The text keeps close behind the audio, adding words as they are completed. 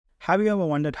Have you ever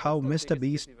wondered how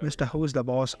MrBeast,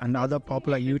 Mrwhosetheboss and other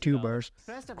popular YouTubers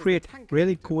create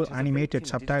really cool animated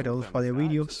subtitles for their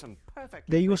videos?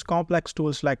 They use complex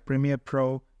tools like Premiere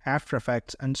Pro, After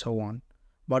Effects and so on.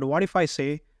 But what if I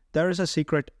say there is a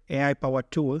secret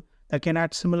AI-powered tool that can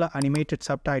add similar animated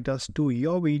subtitles to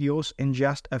your videos in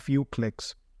just a few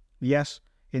clicks? Yes,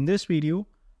 in this video,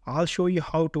 I'll show you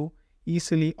how to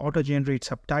easily auto-generate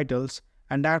subtitles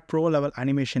and add pro-level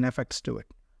animation effects to it,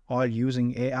 all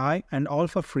using AI and all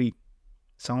for free.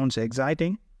 Sounds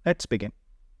exciting? Let's begin.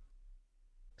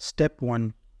 Step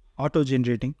 1.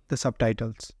 Auto-generating the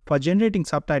subtitles. For generating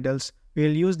subtitles,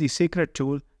 we'll use the secret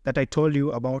tool that I told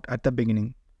you about at the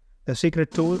beginning. The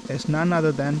secret tool is none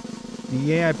other than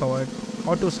the AI-powered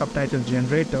auto subtitle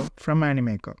generator from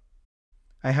Animating.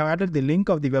 I have added the link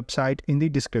of the website in the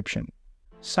description.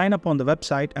 Sign up on the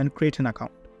website and create an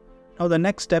account. Now the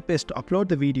next step is to upload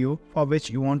the video for which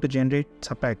you want to generate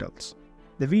subtitles.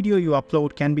 The video you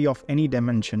upload can be of any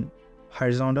dimension: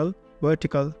 horizontal,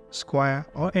 vertical, square,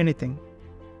 or anything.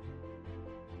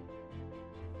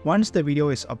 Once the video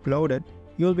is uploaded,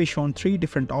 you will be shown 3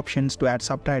 different options to add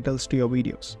subtitles to your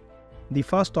videos. The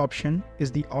first option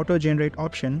is the auto-generate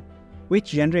option,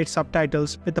 which generates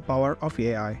subtitles with the power of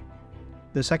AI.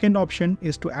 The second option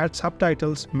is to add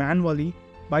subtitles manually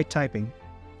by typing.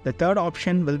 The third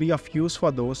option will be of use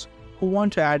for those who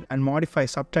want to add and modify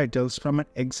subtitles from an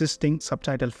existing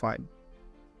subtitle file.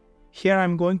 Here I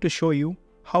am going to show you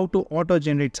how to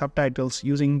auto-generate subtitles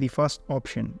using the first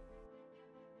option.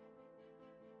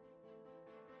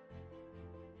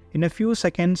 In a few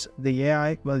seconds, the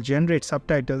AI will generate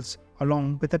subtitles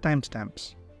along with the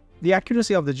timestamps. The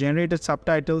accuracy of the generated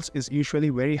subtitles is usually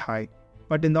very high,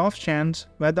 but in the off chance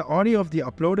where the audio of the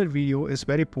uploaded video is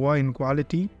very poor in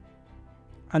quality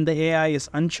and the AI is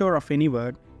unsure of any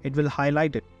word, it will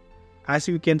highlight it. As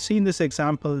you can see in this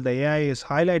example, the AI is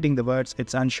highlighting the words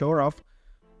it's unsure of.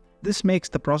 This makes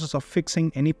the process of fixing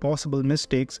any possible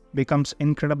mistakes becomes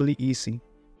incredibly easy.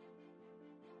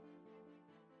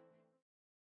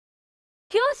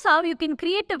 Here's how you can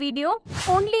create a video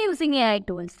only using AI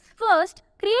tools. First,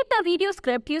 create a video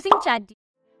script using ChatGPT.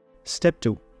 Step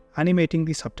 2. Animating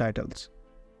the subtitles.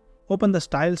 Open the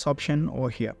Styles option over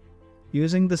here.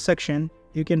 Using this section,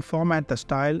 you can format the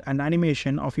style and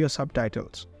animation of your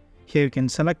subtitles. Here you can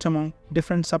select among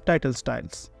different subtitle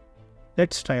styles.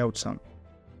 Let's try out some.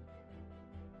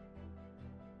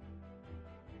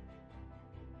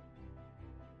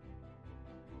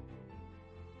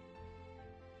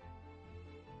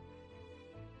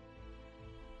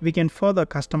 We can further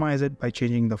customize it by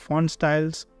changing the font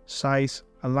styles, size,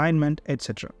 alignment,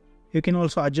 etc. You can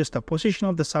also adjust the position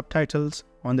of the subtitles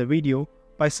on the video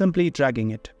by simply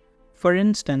dragging it. For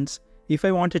instance, if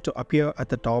I want it to appear at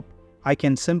the top, I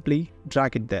can simply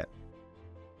drag it there.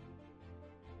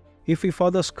 If we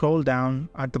further scroll down,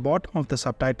 at the bottom of the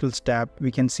subtitles tab,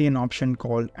 we can see an option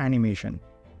called Animation.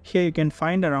 Here you can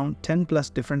find around 10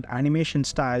 plus different animation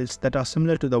styles that are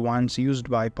similar to the ones used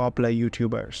by popular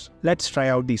YouTubers. Let's try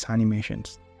out these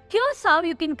animations. Here's how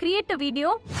you can create a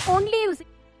video only using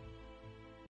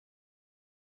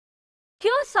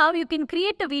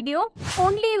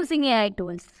AI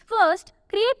tools. First,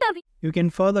 You can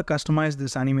further customize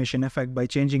this animation effect by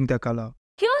changing the color.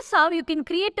 Here's how you can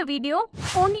create a video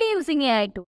only using AI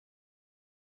tools.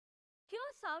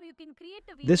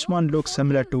 This one looks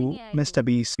similar to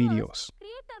MrBeast videos.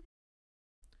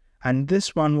 And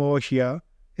this one over here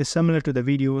is similar to the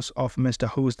videos of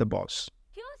Mrwhosetheboss.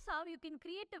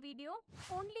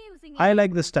 I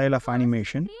like this style of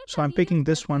animation, so I'm picking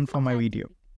this one for my video.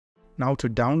 Now to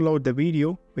download the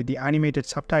video with the animated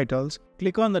subtitles,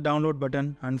 click on the download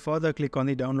button and further click on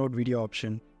the download video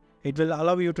option. It will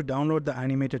allow you to download the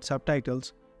animated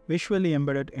subtitles visually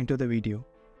embedded into the video.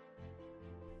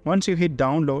 Once you hit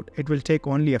download, it will take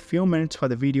only a few minutes for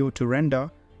the video to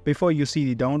render before you see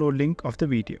the download link of the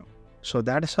video. So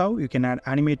that is how you can add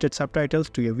animated subtitles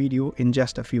to your video in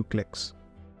just a few clicks.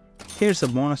 Here's a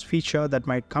bonus feature that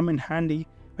might come in handy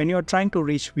when you are trying to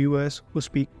reach viewers who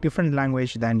speak different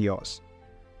language than yours.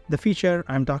 The feature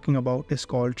I'm talking about is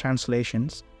called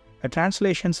translations. A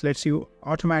translations lets you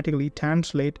automatically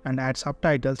translate and add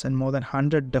subtitles in more than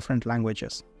 100 different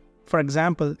languages. For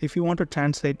example, if you want to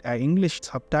translate an English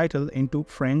subtitle into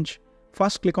French,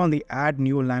 first click on the Add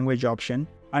New Language option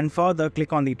and further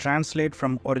click on the Translate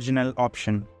from Original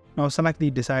option. Now select the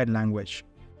desired language.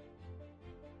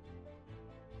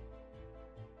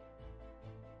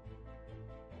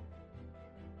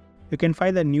 You can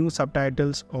find the new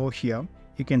subtitles over here.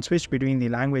 You can switch between the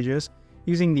languages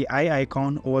using the eye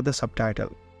icon over the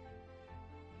subtitle.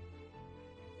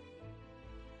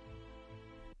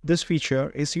 This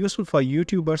feature is useful for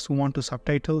YouTubers who want to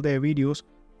subtitle their videos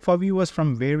for viewers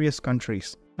from various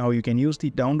countries. Now you can use the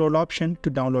download option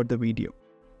to download the video.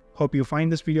 Hope you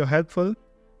find this video helpful.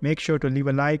 Make sure to leave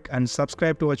a like and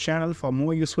subscribe to our channel for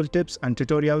more useful tips and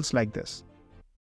tutorials like this.